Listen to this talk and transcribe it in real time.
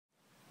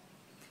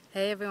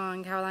Hey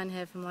everyone, Caroline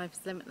here from Life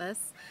is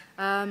Limitless.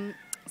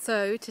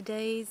 So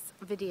today's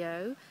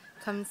video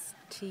comes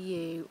to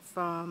you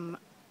from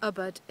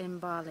Ubud in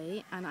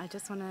Bali, and I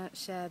just want to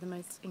share the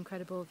most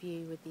incredible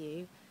view with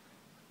you.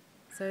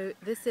 So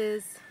this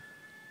is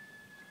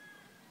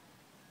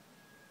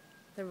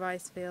the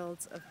rice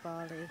fields of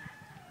Bali.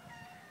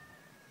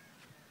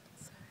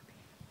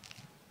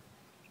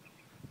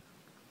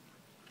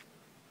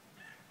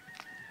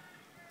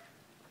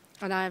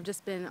 And I have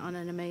just been on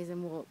an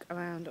amazing walk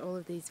around all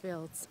of these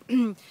fields.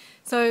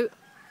 So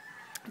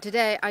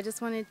today I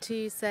just wanted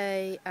to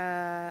say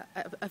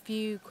a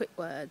few quick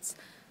words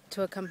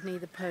to accompany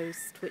the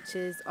post, which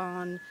is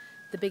on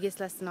the biggest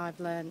lesson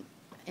I've learned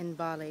in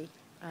Bali.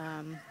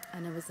 And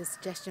it was a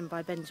suggestion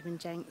by Benjamin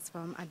Jenks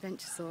from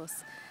Adventure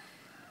Source.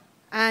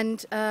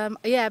 And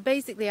yeah,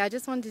 basically I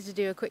just wanted to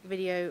do a quick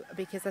video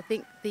because I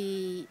think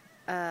the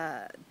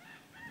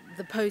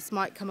post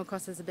might come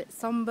across as a bit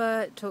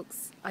somber.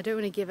 I don't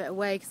want to give it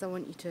away because I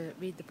want you to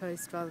read the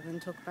post rather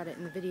than talk about it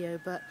in the video,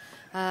 but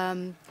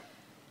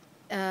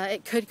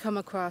it could come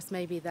across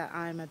maybe that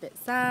I'm a bit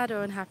sad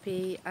or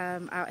unhappy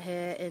out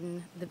here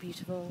in the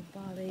beautiful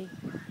Bali,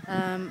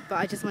 but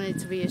I just wanted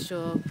to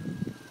reassure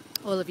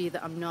all of you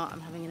that I'm not.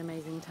 I'm having an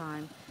amazing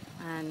time,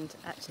 and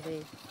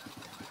actually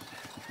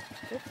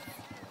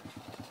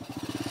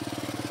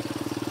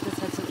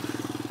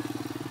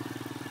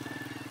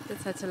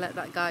just had to let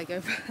that guy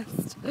go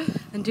first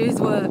and do his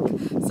work.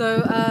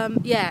 So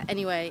yeah,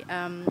 anyway,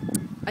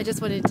 I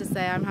just wanted to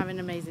say I'm having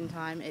an amazing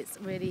time. It's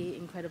really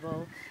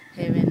incredible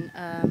here in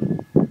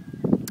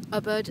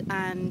Ubud,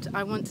 and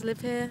I want to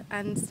live here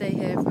and stay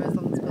here for as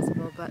long as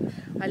possible, but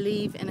I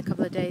leave in a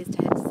couple of days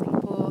to head to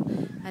Singapore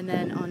and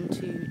then on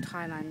to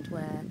Thailand,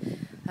 where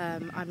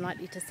I'm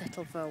likely to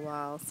settle for a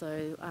while,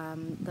 so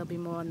there'll be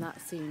more on that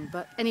soon.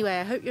 But anyway,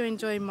 I hope you're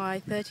enjoying my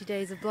 30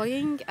 days of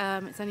vlogging.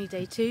 It's only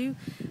day 2,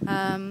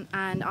 and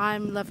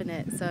I'm loving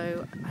it,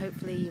 so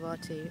hopefully you are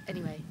too.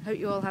 Anyway, hope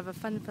you all have a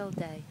fun-filled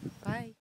day. Bye.